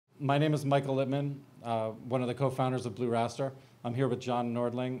My name is Michael Lippman, one of the co-founders of BlueRaster. I'm here with John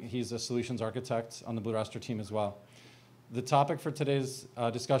Nordling. He's a solutions architect on the BlueRaster team as well. The topic for today's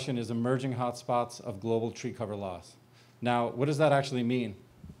discussion is emerging hotspots of global tree cover loss. Now, what does that actually mean?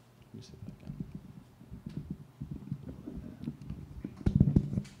 Let me see if I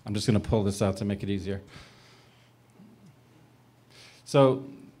can. I'm just going to pull this out to make it easier. So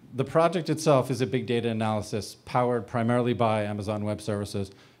the project itself is a big data analysis powered primarily by Amazon Web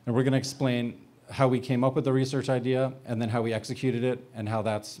Services. And we're going to explain how we came up with the research idea and then how we executed it and how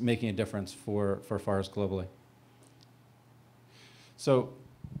that's making a difference for forests globally. So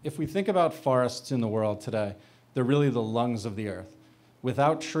if we think about forests in the world today, they're really the lungs of the earth.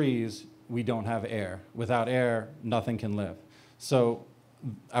 Without trees, we don't have air. Without air, nothing can live. So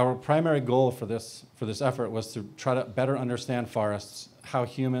our primary goal for this effort was to try to better understand forests, how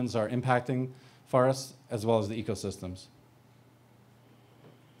humans are impacting forests, as well as the ecosystems.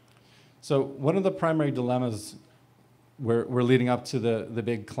 So one of the primary dilemmas we're leading up to the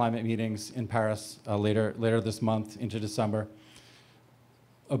big climate meetings in Paris later this month into December.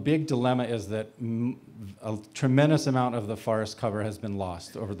 A big dilemma is that a tremendous amount of the forest cover has been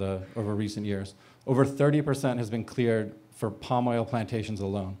lost over recent years. Over 30% has been cleared for palm oil plantations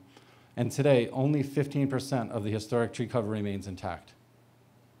alone. And today, only 15% of the historic tree cover remains intact.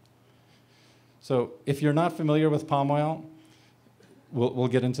 So if you're not familiar with palm oil, we'll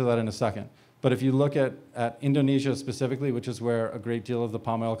get into that in a second. But if you look at Indonesia specifically, which is where a great deal of the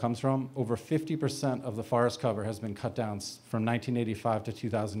palm oil comes from, over 50% of the forest cover has been cut down from 1985 to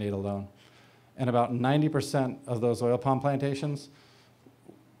 2008 alone. And about 90% of those oil palm plantations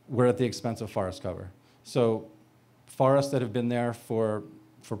were at the expense of forest cover. So forests that have been there for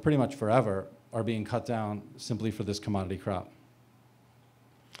pretty much forever are being cut down simply for this commodity crop.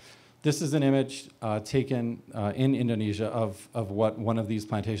 This is an image taken in Indonesia of what one of these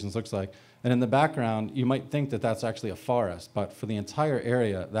plantations looks like. And in the background, you might think that that's actually a forest, but for the entire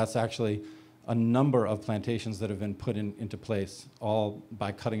area, that's actually a number of plantations that have been put into place, all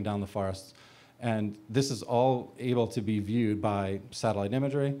by cutting down the forests. And this is all able to be viewed by satellite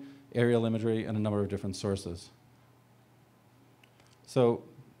imagery, aerial imagery, and a number of different sources. So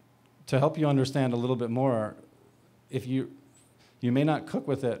to help you understand a little bit more, you may not cook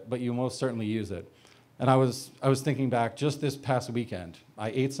with it, but you most certainly use it. And I was thinking back just this past weekend. I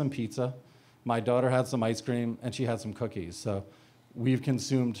ate some pizza, my daughter had some ice cream, and she had some cookies. So we've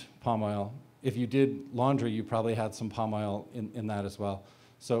consumed palm oil. If you did laundry, you probably had some palm oil in that as well.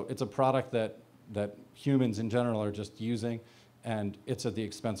 So it's a product that humans in general are just using, and it's at the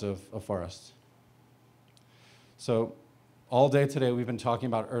expense of forests. So all day today, we've been talking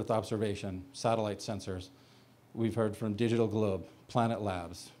about Earth observation, satellite sensors. We've heard from Digital Globe, Planet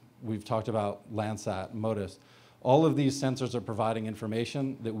Labs. We've talked about Landsat, MODIS. All of these sensors are providing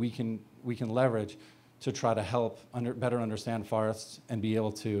information that we can leverage to try to help better understand forests and be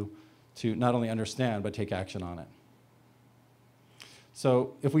able to not only understand, but take action on it.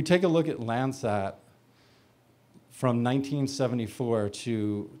 So if we take a look at Landsat from 1974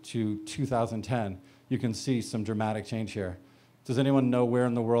 to 2010, you can see some dramatic change here. Does anyone know where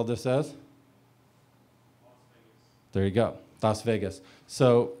in the world this is? There you go, Las Vegas.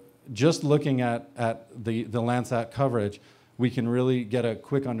 So just looking at the Landsat coverage, we can really get a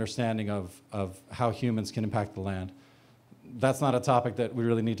quick understanding of how humans can impact the land. That's not a topic that we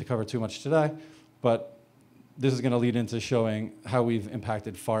really need to cover too much today, but this is going to lead into showing how we've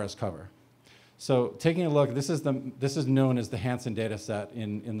impacted forest cover. So taking a look, this is known as the Hansen data set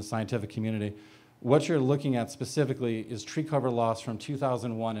in the scientific community. What you're looking at specifically is tree cover loss from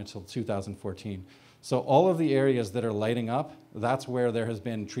 2001 until 2014. So all of the areas that are lighting up, that's where there has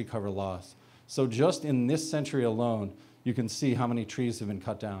been tree cover loss. So just in this century alone, you can see how many trees have been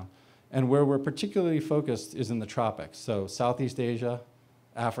cut down. And where we're particularly focused is in the tropics. So Southeast Asia,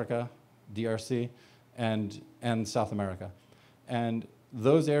 Africa, DRC, and South America. And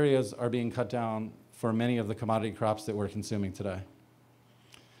those areas are being cut down for many of the commodity crops that we're consuming today.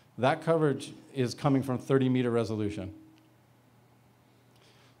 That coverage is coming from 30-meter resolution.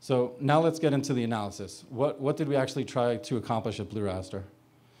 So now let's get into the analysis. What did we actually try to accomplish at BlueRaster?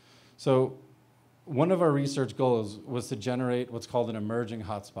 So one of our research goals was to generate what's called an emerging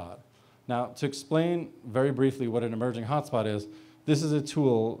hotspot. Now, to explain very briefly what an emerging hotspot is, this is a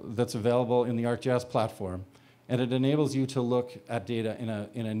tool that's available in the ArcGIS platform, and it enables you to look at data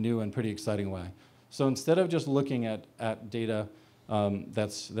in a new and pretty exciting way. So instead of just looking at data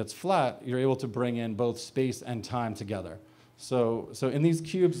that's flat, you're able to bring in both space and time together. So in these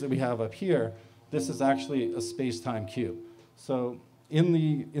cubes that we have up here, this is actually a space-time cube. So in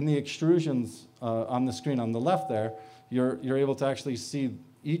the extrusions on the screen on the left there, you're able to actually see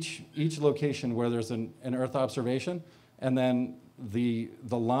each location where there's an Earth observation, and then the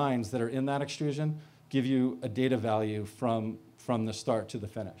lines that are in that extrusion give you a data value from the start to the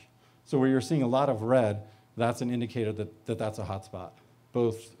finish. So where you're seeing a lot of red, that's an indicator that that's a hotspot,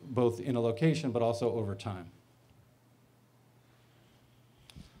 both in a location but also over time.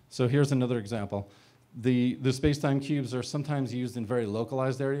 So here's another example. The space-time cubes are sometimes used in very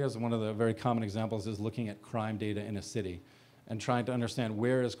localized areas. One of the very common examples is looking at crime data in a city and trying to understand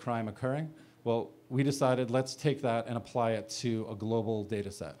where is crime occurring. Well, we decided let's take that and apply it to a global data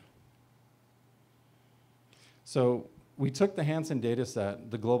set. So we took the Hansen data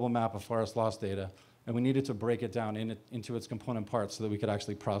set, the global map of forest loss data, and we needed to break it down into its component parts so that we could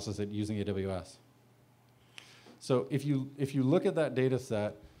actually process it using AWS. So if you look at that data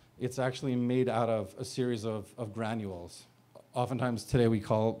set, it's actually made out of a series of granules. Oftentimes today we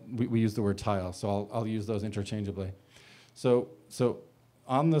use the word tile, so I'll use those interchangeably. So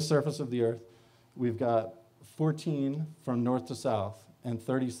on the surface of the Earth, we've got 14 from north to south and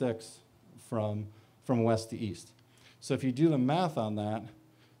 36 from west to east. So if you do the math on that,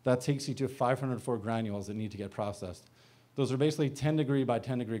 that takes you to 504 granules that need to get processed. Those are basically 10 degree by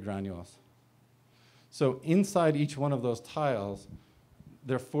 10 degree granules. So inside each one of those tiles,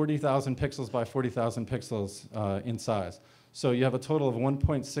 they're 40,000 pixels by 40,000 pixels in size. So you have a total of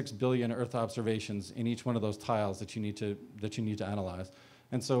 1.6 billion Earth observations in each one of those tiles that you need to analyze.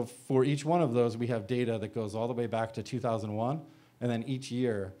 And so for each one of those, we have data that goes all the way back to 2001, and then each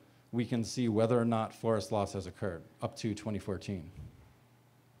year we can see whether or not forest loss has occurred up to 2014.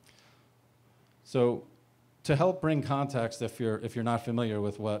 So to help bring context, if you're not familiar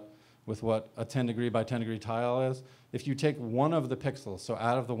with what a 10 degree by 10 degree tile is, if you take one of the pixels, so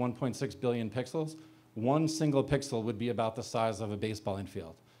out of the 1.6 billion pixels, one single pixel would be about the size of a baseball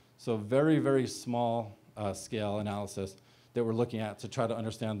infield. So very, very small scale analysis that we're looking at to try to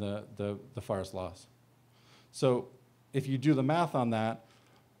understand the forest loss. So if you do the math on that,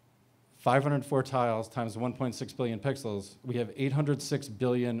 504 tiles times 1.6 billion pixels, we have 806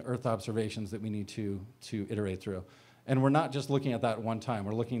 billion Earth observations that we need to iterate through. And we're not just looking at that one time.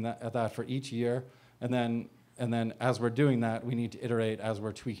 We're looking at that for each year. And then as we're doing that, we need to iterate as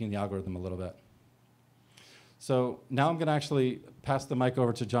we're tweaking the algorithm a little bit. So now I'm going to actually pass the mic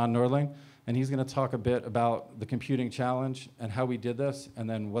over to John Nordling, and he's going to talk a bit about the computing challenge and how we did this, and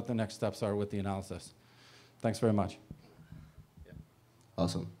then what the next steps are with the analysis. Thanks very much. Yeah.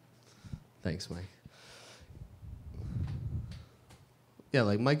 Awesome. Thanks, Mike. Yeah,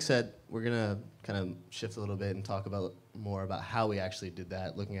 like Mike said, we're going to kind of shift a little bit and talk more about how we actually did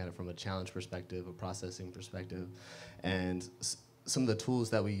that, looking at it from a challenge perspective, a processing perspective, and some of the tools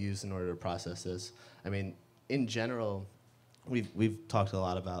that we use in order to process this. I mean, in general, we've talked a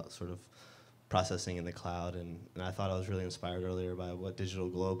lot about sort of processing in the cloud, and I thought I was really inspired earlier by what Digital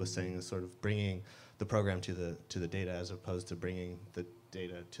Globe was saying, is sort of bringing the program to the data as opposed to bringing the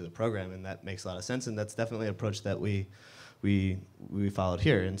data to the program, and that makes a lot of sense, and that's definitely an approach that we followed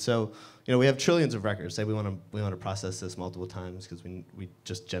here. And so, you know, we have trillions of records. Say we want to process this multiple times because we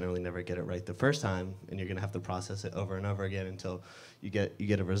just generally never get it right the first time, and you're going to have to process it over and over again until you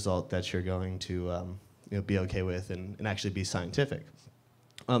get a result that you're going to be okay with and actually be scientific.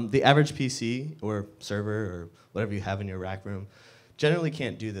 The average PC or server or whatever you have in your rack room generally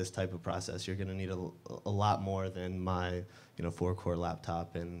can't do this type of process. You're going to need a lot more than my 4-core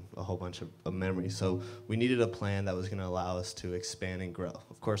laptop and a whole bunch of memory. So we needed a plan that was going to allow us to expand and grow.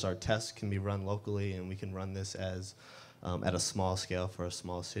 Of course, our tests can be run locally, and we can run this as at a small scale for a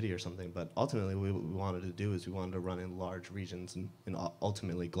small city or something. But ultimately, what we wanted to do is we wanted to run in large regions and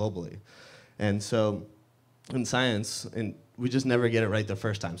ultimately globally. And so in science, and we just never get it right the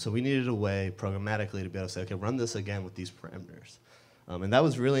first time. So we needed a way programmatically to be able to say, okay, run this again with these parameters. And that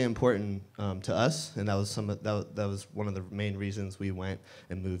was really important to us, and that was one of the main reasons we went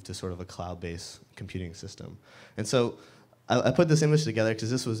and moved to sort of a cloud-based computing system. And so I put this image together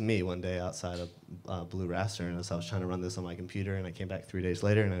because this was me one day outside of BlueRaster, and I was trying to run this on my computer, and I came back 3 days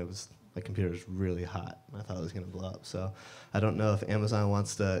later, and my computer was really hot. I thought it was going to blow up. So I don't know if Amazon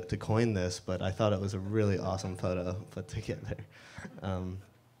wants to coin this, but I thought it was a really awesome photo put together.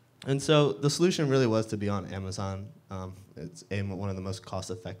 And so the solution really was to be on Amazon. It's one of the most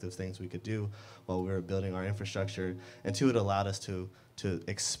cost-effective things we could do while we were building our infrastructure. And two, it allowed us to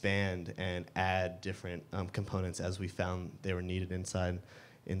expand and add different components as we found they were needed inside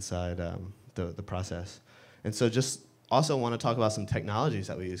the process. And so just also want to talk about some technologies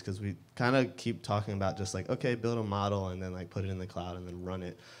that we use, because we kind of keep talking about just like, okay, build a model and then like put it in the cloud and then run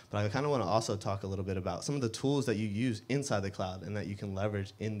it. But I kind of want to also talk a little bit about some of the tools that you use inside the cloud and that you can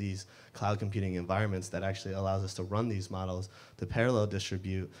leverage in these cloud computing environments that actually allows us to run these models, to parallel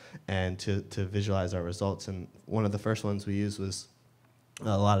distribute, and to visualize our results. And one of the first ones we used was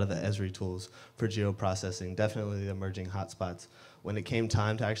a lot of the Esri tools for geoprocessing, definitely the emerging hotspots. When it came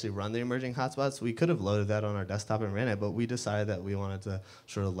time to actually run the emerging hotspots, we could have loaded that on our desktop and ran it, but we decided that we wanted to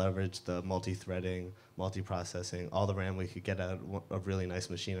sort of leverage the multi-threading, multi-processing, all the RAM we could get out of a really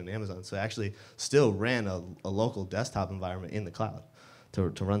nice machine on Amazon. So I actually still ran a local desktop environment in the cloud to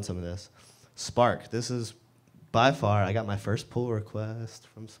run some of this. Spark, this is by far, I got my first pull request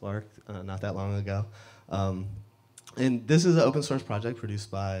from Spark not that long ago. And this is an open source project produced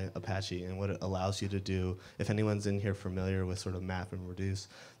by Apache, and what it allows you to do, if anyone's in here familiar with sort of map and reduce,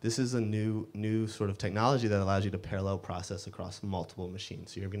 this is a new sort of technology that allows you to parallel process across multiple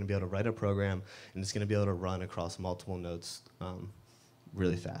machines. So you're going to be able to write a program, and it's going to be able to run across multiple nodes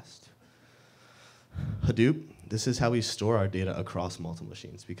really fast. Hadoop, this is how we store our data across multiple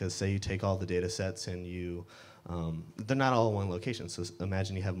machines, because say you take all the data sets and you they're not all in one location. So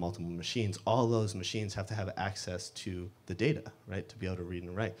imagine you have multiple machines. All those machines have to have access to the data, right, to be able to read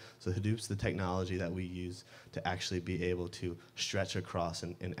and write. So Hadoop's the technology that we use to actually be able to stretch across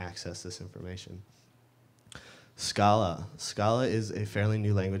and access this information. Scala. Scala is a fairly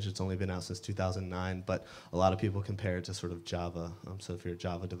new language. It's only been out since 2009, but a lot of people compare it to sort of Java. So if you're a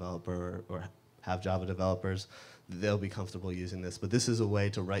Java developer or have Java developers, they'll be comfortable using this. But this is a way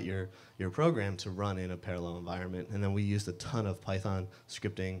to write your program to run in a parallel environment. And then we used a ton of Python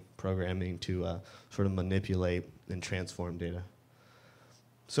scripting programming to sort of manipulate and transform data.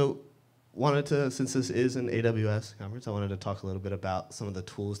 So wanted to, since this is an AWS conference, I wanted to talk a little bit about some of the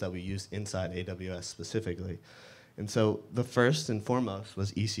tools that we use inside AWS specifically. And so the first and foremost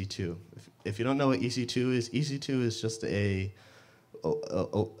was EC2. If you don't know what EC2 is just a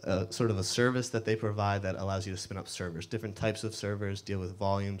sort of a service that they provide that allows you to spin up servers, different types of servers, deal with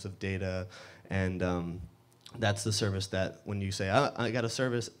volumes of data, and that's the service that when you say, I got a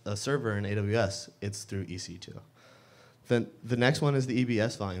server in AWS, it's through EC2. Then the next one is the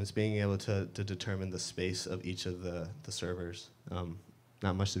EBS volumes, being able to determine the space of each of the servers.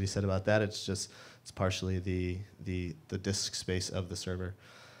 Not much to be said about that. It's partially the disk space of the server.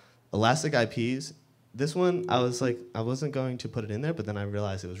 Elastic IPs. This one, I was like, I wasn't going to put it in there, but then I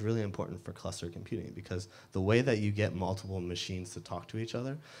realized it was really important for cluster computing, because the way that you get multiple machines to talk to each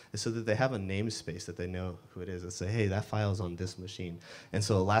other is so that they have a namespace that they know who it is and say, hey, that file's on this machine. And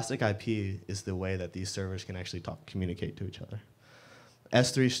so Elastic IP is the way that these servers can actually communicate to each other.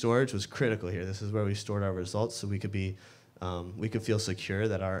 S3 storage was critical here. This is where we stored our results, so we could feel secure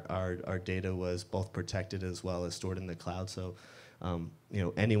that our data was both protected as well as stored in the cloud. So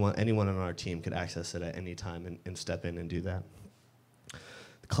anyone on our team could access it at any time and step in and do that.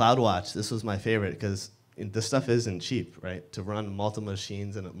 CloudWatch, this was my favorite, because this stuff isn't cheap, right? To run multiple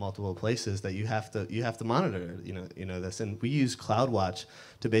machines in multiple places, that you have to monitor, this. And we use CloudWatch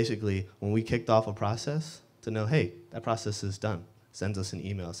to basically, when we kicked off a process, to know, hey, that process is done. Sends us an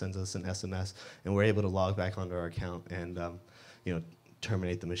email, sends us an SMS, and we're able to log back onto our account and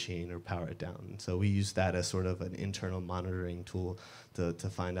terminate the machine or power it down. And so we use that as sort of an internal monitoring tool to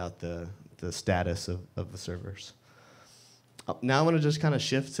find out the status of the servers. Now I want to just kind of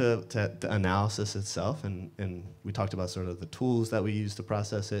shift to the analysis itself, and we talked about sort of the tools that we use to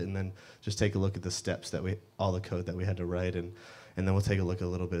process it, and then just take a look at the steps that all the code that we had to write, and then we'll take a look at a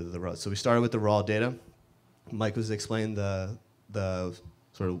little bit of the raw. So we started with the raw data. Mike was explaining the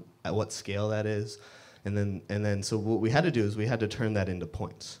sort of at what scale that is. And then so what we had to do is we had to turn that into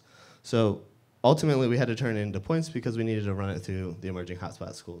points. So ultimately we had to turn it into points because we needed to run it through the emerging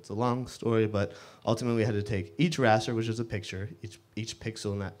hotspot school. It's a long story, but ultimately we had to take each raster, which is a picture, each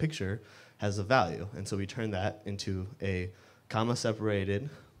pixel in that picture has a value. And so we turned that into a comma-separated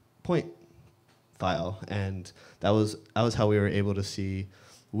point file. And that was how we were able to see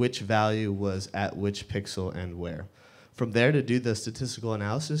which value was at which pixel and where. From there, to do the statistical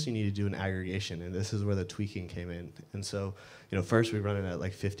analysis, you need to do an aggregation, and this is where the tweaking came in. And so, first we run it at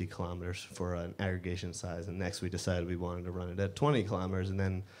like 50 kilometers for an aggregation size, and next we decided we wanted to run it at 20 kilometers, and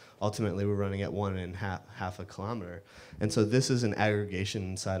then ultimately we're running at 1.5 a kilometer. And so this is an aggregation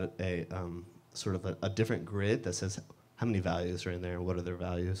inside of a sort of a different grid that says how many values are in there and what are their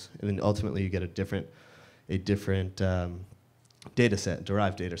values, and then ultimately you get a different data set,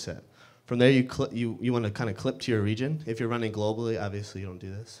 derived data set. From there, you want to kind of clip to your region. If you're running globally, obviously you don't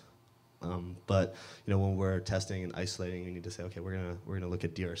do this. But when we're testing and isolating, we need to say, okay, we're gonna look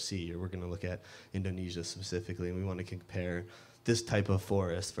at DRC, or we're gonna look at Indonesia specifically, and we want to compare this type of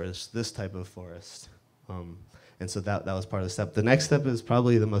forest versus this type of forest. And so that was part of the step. The next step is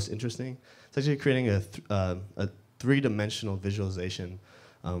probably the most interesting. It's actually creating a three-dimensional visualization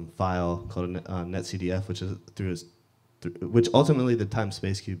file called a netcdf, which is which ultimately the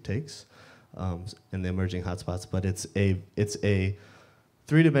time-space cube takes in the emerging hotspots. But it's a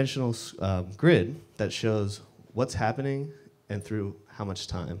three-dimensional grid that shows what's happening and through how much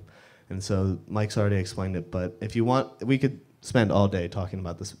time. And so Mike's already explained it, but if you want, we could spend all day talking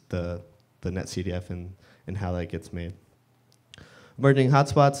about this, the netcdf and how that gets made. Emerging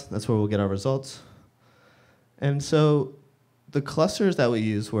hotspots, that's where we'll get our results. And so the clusters that we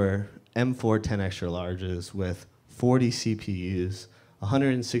use were M4 10 extra larges with 40 CPUs,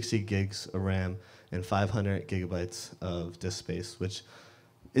 160 gigs of RAM, and 500 gigabytes of disk space, which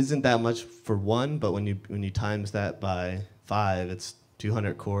isn't that much for one, but when you times that by 5, it's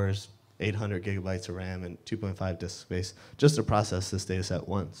 200 cores, 800 gigabytes of RAM, and 2.5 disk space just to process this data set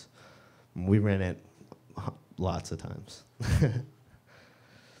once. We ran it lots of times.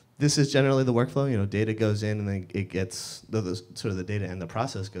 This is generally the workflow. Data goes in, and then it gets sort of the data and the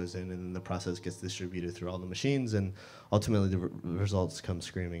process goes in, and then the process gets distributed through all the machines, and ultimately the results come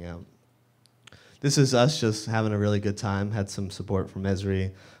screaming out. This is us just having a really good time. Had some support from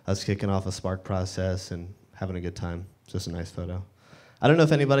Esri, us kicking off a Spark process and having a good time. Just a nice photo. I don't know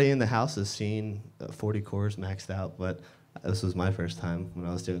if anybody in the house has seen 40 cores maxed out, but this was my first time when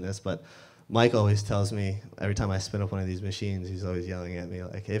I was doing this. But Mike always tells me, every time I spin up one of these machines, he's always yelling at me,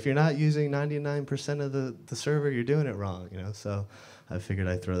 like, if you're not using 99% of the server, you're doing it wrong, So I figured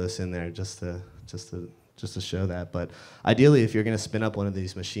I'd throw this in there just to show that. But ideally, if you're going to spin up one of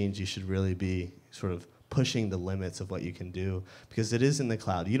these machines, you should really be sort of pushing the limits of what you can do, because it is in the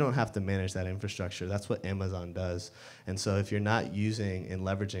cloud. You don't have to manage that infrastructure. That's what Amazon does. And so if you're not using and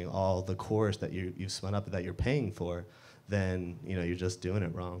leveraging all the cores that you've spun up that you're paying for, then you're just doing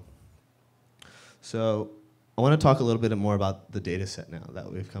it wrong. So I want to talk a little bit more about the data set now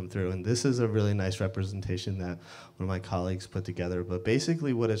that we've come through. And this is a really nice representation that one of my colleagues put together. But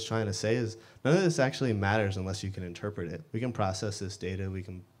basically what it's trying to say is none of this actually matters unless you can interpret it. We can process this data. We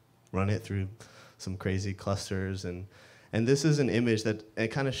can run it through some crazy clusters. And this is an image that it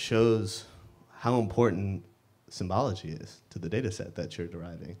kind of shows how important symbology is to the data set that you're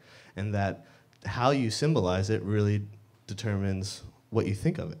deriving. And that how you symbolize it really determines what you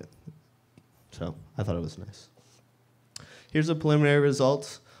think of it. So I thought it was nice. Here's the preliminary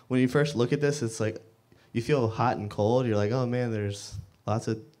results. When you first look at this, it's like you feel hot and cold. You're like, oh man, there's lots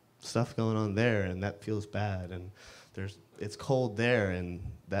of stuff going on there, and that feels bad. And it's cold there, and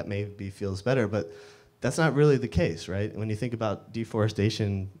that maybe feels better. But that's not really the case, right? When you think about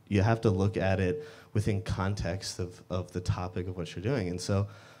deforestation, you have to look at it within context of the topic of what you're doing. And so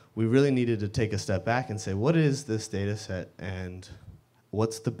we really needed to take a step back and say, what is this data set, and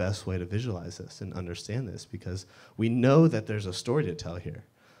what's the best way to visualize this and understand this? Because we know that there's a story to tell here.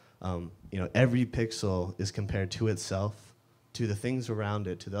 Every pixel is compared to itself, to the things around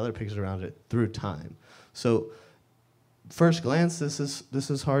it, to the other pixels around it through time. So first glance, this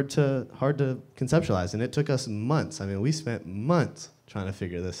is hard to conceptualize, and it took us months. I mean, we spent months trying to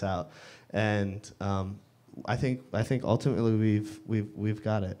figure this out, and I think ultimately we've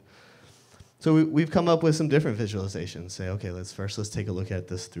got it. So we've come up with some different visualizations. Say, okay, let's take a look at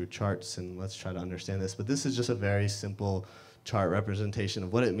this through charts, and let's try to understand this. But this is just a very simple chart representation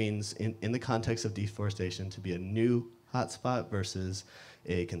of what it means in the context of deforestation to be a new hotspot versus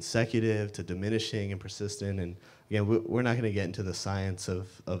a consecutive to diminishing and persistent. And again, we're not going to get into the science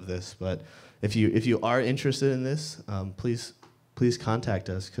of this, but if you are interested in this, please contact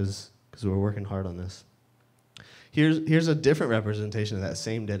us because we're working hard on this. Here's a different representation of that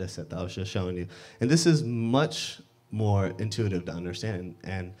same data set that I was just showing you. And this is much more intuitive to understand.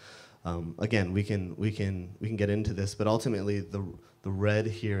 And again, we can get into this, but ultimately the red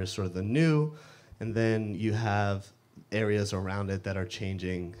here is sort of the new, and then you have areas around it that are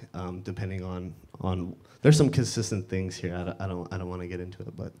changing depending on there's some consistent things here. I don't want to get into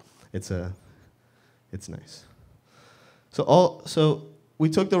it, but it's nice. So we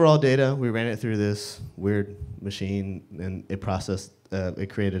took the raw data, we ran it through this weird machine, and it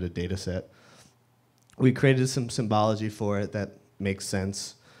created a data set. We created some symbology for it that makes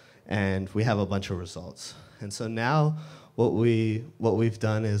sense, and we have a bunch of results. And so now what we've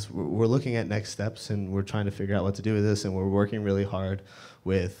done is we're looking at next steps, and we're trying to figure out what to do with this, and we're working really hard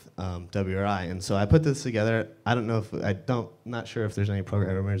with WRI. And so I put this together. Not sure if there's any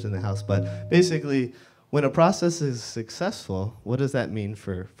programmers in the house, but basically when a process is successful, what does that mean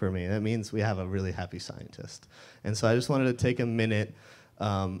for me? That means we have a really happy scientist. And so I just wanted to take a minute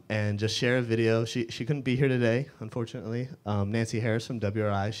and just share a video. She couldn't be here today, unfortunately. Nancy Harris from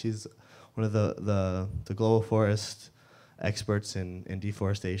WRI, she's one of the global forest experts in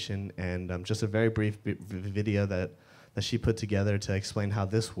deforestation, and just a very brief video that she put together to explain how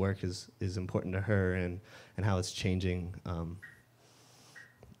this work is important to her and how it's changing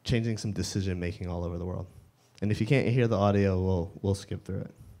some decision making all over the world. And if you can't hear the audio, we'll skip through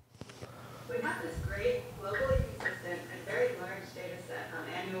it. We have this great, globally consistent, and very large data set on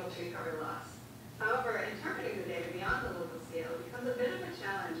annual tree cover loss. However, interpreting the data beyond the local scale becomes a bit of a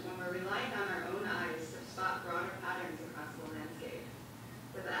challenge when we're relying on our own eyes to spot broader patterns across the landscape.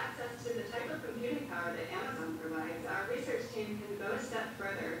 With access to the type of computing power that Amazon provides, our research team can go a step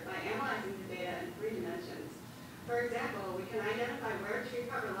further by analyzing the data in 3 dimensions. For example, we can identify where tree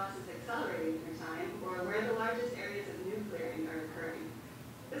cover loss is accelerating through time, or where the largest areas of new clearing are occurring.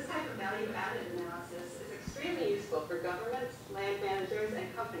 This type of value-added analysis is extremely useful for governments, land managers,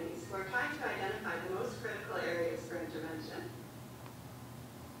 and companies who are trying to identify the most critical areas for intervention.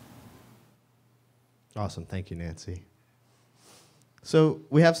 Awesome, thank you, Nancy. So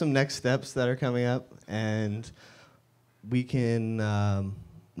we have some next steps that are coming up, and we can, I'm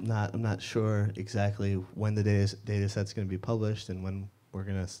not sure exactly when the data set's going to be published and when we're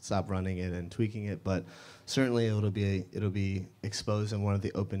going to stop running it and tweaking it, but certainly it'll be exposed in one of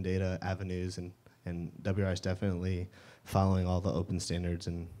the open data avenues, and WRI is definitely following all the open standards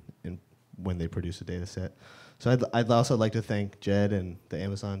and when they produce a data set. So I'd also like to thank Jed and the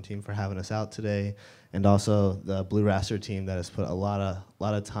Amazon team for having us out today, and also the BlueRaster team that has put a lot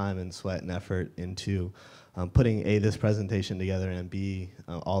of time and sweat and effort into putting this presentation together, and B,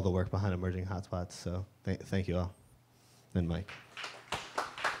 all the work behind emerging hotspots. So thank you all. And Mike.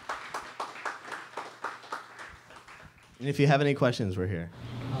 And if you have any questions, we're here.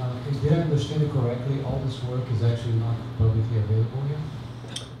 Did I understand it correctly? All this work is actually not publicly available yet?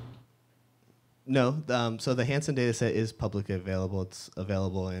 No, so the Hansen data set is publicly available. It's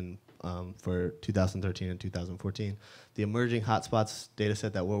available for 2013 and 2014. The emerging hotspots data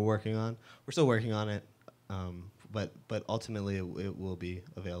set that we're working on, we're still working on it, but ultimately it will be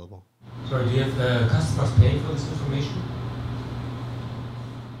available. Sorry, do you have customers paying for this information?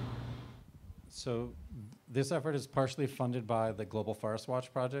 So this effort is partially funded by the Global Forest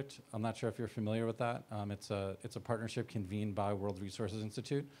Watch project. I'm not sure if you're familiar with that. It's a partnership convened by World Resources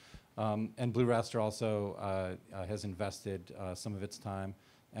Institute. And BlueRaster also has invested some of its time,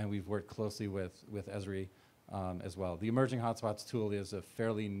 and we've worked closely with Esri as well. The Emerging Hotspots tool is a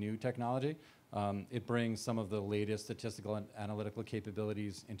fairly new technology. It brings some of the latest statistical and analytical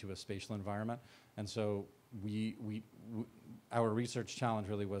capabilities into a spatial environment. And so our research challenge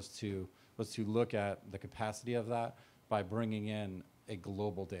really was to look at the capacity of that by bringing in a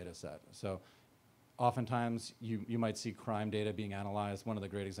global data set. So oftentimes you might see crime data being analyzed. One of the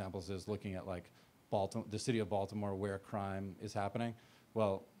great examples is looking at like the city of Baltimore where crime is happening.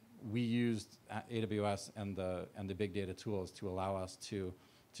 Well, we used AWS and the big data tools to allow us to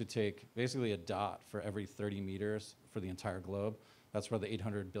take basically a dot for every 30 meters for the entire globe. That's where the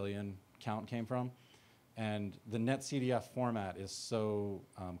 800 billion count came from. And the NetCDF format is so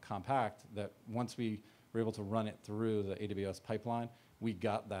compact that once we were able to run it through the AWS pipeline, we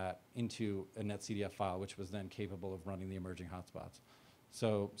got that into a NetCDF file, which was then capable of running the emerging hotspots.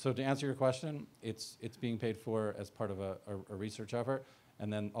 So to answer your question, it's being paid for as part of a research effort,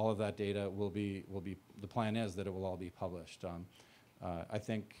 and then all of that data will be the plan is that it will all be published. I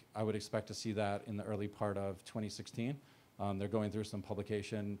think I would expect to see that in the early part of 2016. They're going through some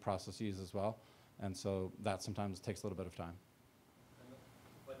publication processes as well, and so that sometimes takes a little bit of time.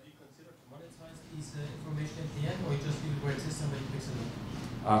 But do you consider to monetize these information at the end, or you just leave it where it is and then fix it?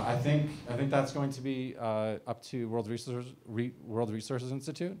 I think that's going to be up to World Resources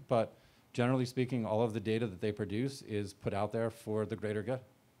Institute, but generally speaking, all of the data that they produce is put out there for the greater good.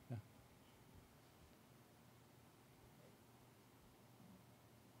 Yeah.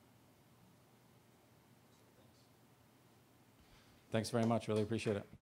 Thanks very much. Really appreciate it.